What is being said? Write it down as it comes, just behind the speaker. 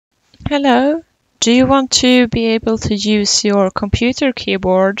Hello. Do you want to be able to use your computer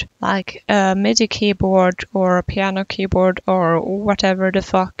keyboard, like a MIDI keyboard or a piano keyboard or whatever the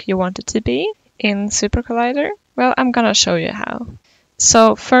fuck you want it to be in SuperCollider? Well, I'm gonna show you how.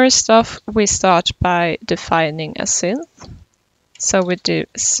 So first off, we start by defining a synth. So we do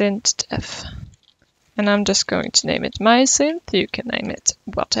synth def. And I'm just going to name it my synth. You can name it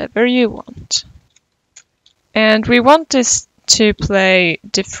whatever you want. And we want this to play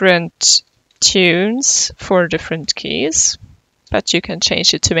different tunes for different keys, but you can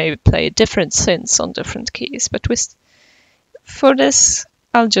change it to maybe play different synths on different keys. But for this,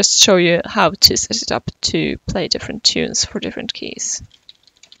 I'll just show you how to set it up to play different tunes for different keys.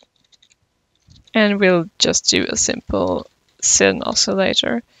 And we'll just do a simple synth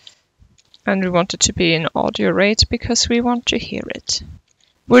oscillator. And we want it to be in audio rate because we want to hear it.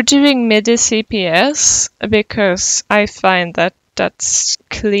 We're doing MIDI CPS because I find that that's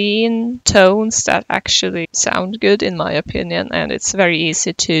clean tones that actually sound good in my opinion, and it's very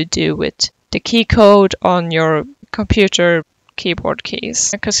easy to do with the key code on your computer keyboard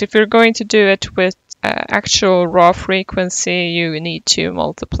keys. Because if you're going to do it with actual raw frequency, you need to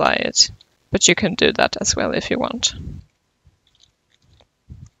multiply it. But you can do that as well if you want.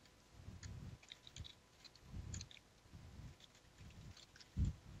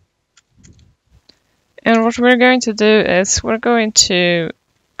 And what we're going to do is we're going to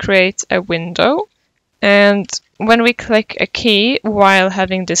create a window. And when we click a key while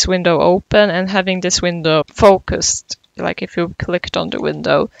having this window open and having this window focused, like if you clicked on the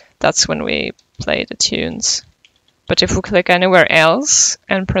window, that's when we play the tunes. But if we click anywhere else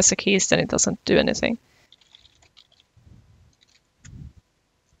and press the keys, then it doesn't do anything.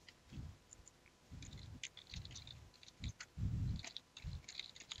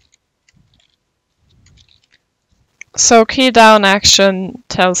 So key down action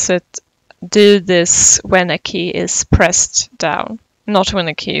tells it do this when a key is pressed down, not when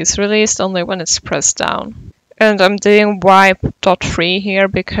a key is released, only when it's pressed down. And I'm doing y.free here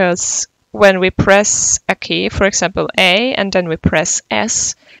because when we press a key, for example A, and then we press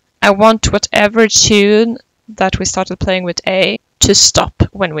S, I want whatever tune that we started playing with A to stop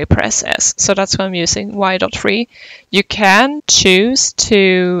when we press S. So that's why I'm using y.free. You can choose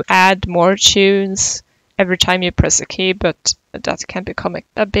to add more tunes every time you press a key, but that can become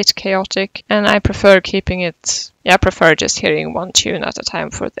a bit chaotic, and I prefer keeping it, I prefer just hearing one tune at a time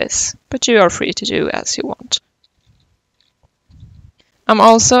for this, but you are free to do as you want. I'm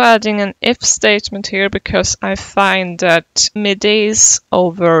also adding an if statement here because I find that MIDIs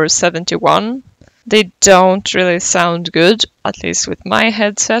over 71, they don't really sound good, at least with my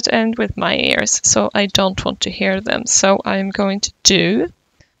headset and with my ears, so I don't want to hear them. So I'm going to do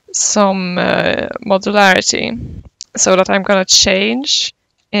some modularity so that I'm going to change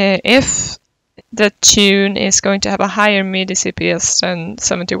if the tune is going to have a higher MIDI CPS than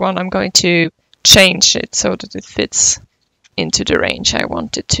 71, I'm going to change it so that it fits into the range I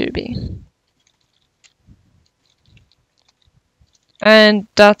want it to be. And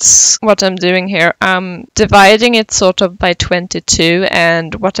that's what I'm doing here. I'm dividing it sort of by 22,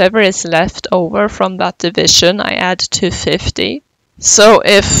 and whatever is left over from that division I add to 50. So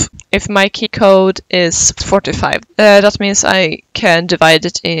if my key code is 45, that means I can divide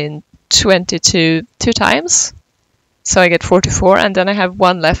it in 22 two times. So I get 44, and then I have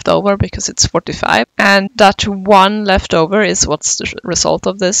one left over because it's 45. And that one left over is what's the result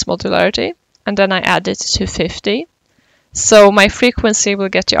of this modularity. And then I add it to 50. So my frequency will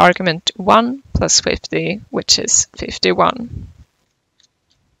get the argument 1 plus 50, which is 51.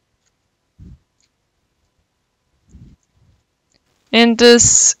 In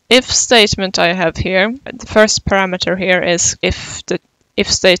this if statement I have here, the first parameter here is if the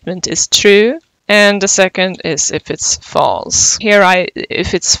if statement is true, and the second is if it's false. Here,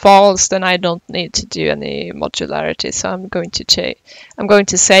 if it's false, then I don't need to do any modularity, so I'm going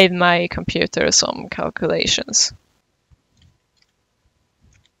to save my computer some calculations.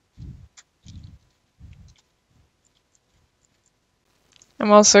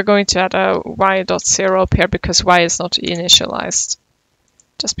 I'm also going to add a y.0 up here because y is not initialized,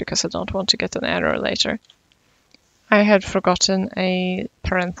 just because I don't want to get an error later. I had forgotten a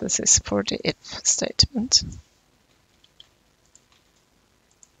parenthesis for the if statement.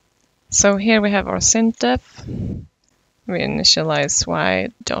 So here we have our synth def. We initialize y,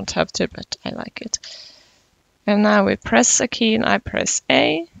 don't have to, but I like it. And now we press a key and I press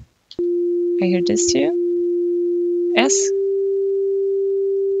A. I hear this tune. S.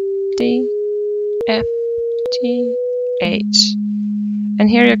 D, F, G, H. And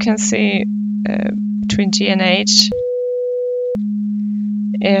here you can see between G and H,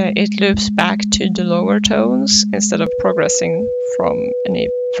 it loops back to the lower tones instead of progressing from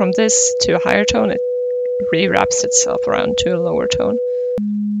this to a higher tone. It rewraps itself around to a lower tone.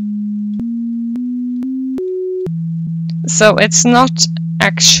 So it's not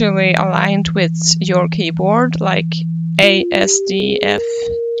actually aligned with your keyboard like A, S, D, F,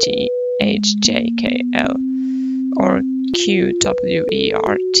 G, H, J, K, L or Q, W, E,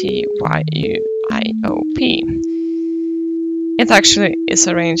 R, T, Y, U, I, O, P. It actually is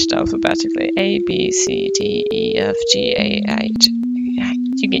arranged alphabetically. A, B, C, D, E, F, G, A, H.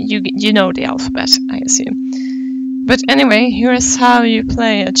 You know the alphabet, I assume. But anyway, here's how you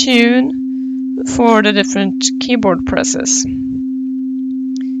play a tune for the different keyboard presses.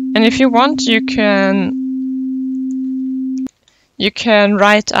 And if you want, you can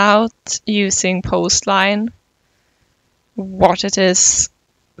write out using postline what it is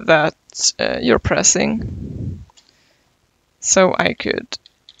that you're pressing. So I could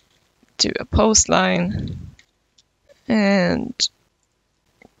do a postline and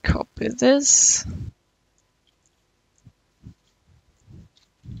copy this.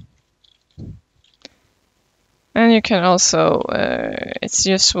 And you can also, it's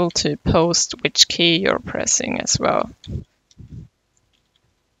useful to post which key you're pressing as well.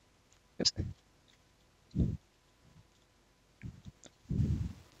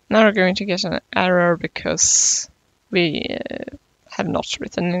 Now we're going to get an error because we have not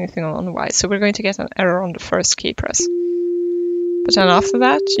written anything on Y. So we're going to get an error on the first key press. But then after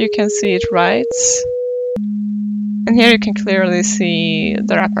that, you can see it writes. And here you can clearly see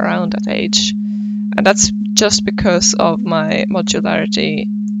the wraparound at H. And that's just because of my modularity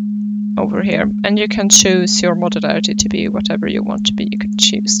over here. And you can choose your modularity to be whatever you want to be. You can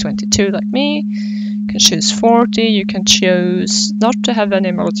choose 22 like me. You can choose 40. You can choose not to have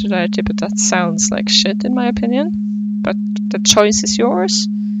any modularity, but that sounds like shit in my opinion. But the choice is yours.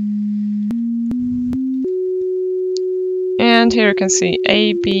 And here you can see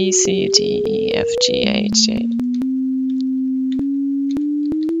A, B, C, D, E, F, G, H, J.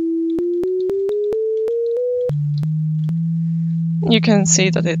 You can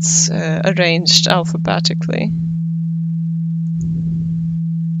see that it's arranged alphabetically.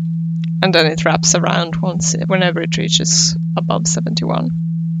 And then it wraps around whenever it reaches above 71.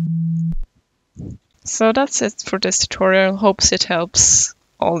 So that's it for this tutorial. Hopes it helps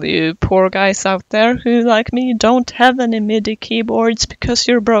all you poor guys out there who, like me, don't have any MIDI keyboards because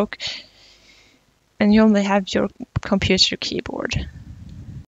you're broke and you only have your computer keyboard.